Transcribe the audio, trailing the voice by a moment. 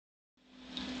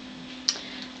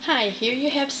Hi, here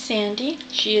you have Sandy.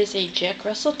 She is a Jack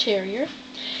Russell Terrier,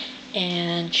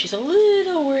 and she's a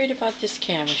little worried about this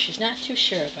camera. She's not too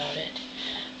sure about it.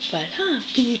 But,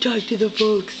 can you talk to the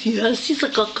folks? Yes, she's a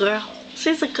good girl.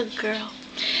 She's a good girl.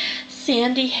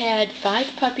 Sandy had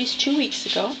 5 puppies 2 weeks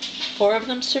ago. 4 of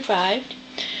them survived.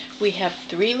 We have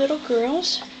 3 little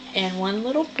girls and 1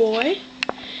 little boy.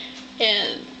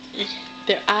 And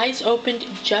their eyes opened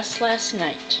just last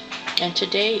night. And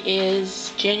today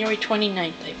is January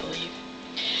 29th, I believe.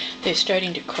 They're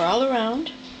starting to crawl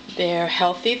around. They're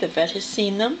healthy. The vet has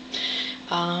seen them.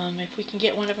 If we can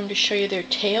get one of them to show you their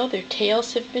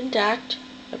tails have been docked,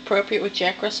 appropriate with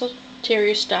Jack Russell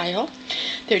Terrier style.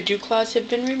 Their dew claws have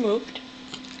been removed.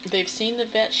 They've seen the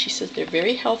vet. She says they're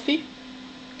very healthy.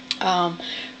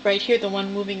 Right here, the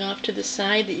one moving off to the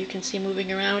side that you can see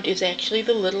moving around is actually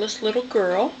the littlest little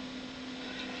girl.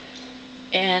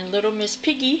 And little Miss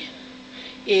Piggy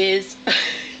is,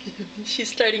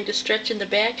 she's starting to stretch in the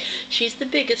back. She's the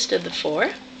biggest of the 4.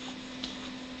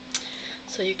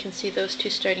 So you can see those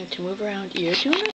two starting to move around. You're doing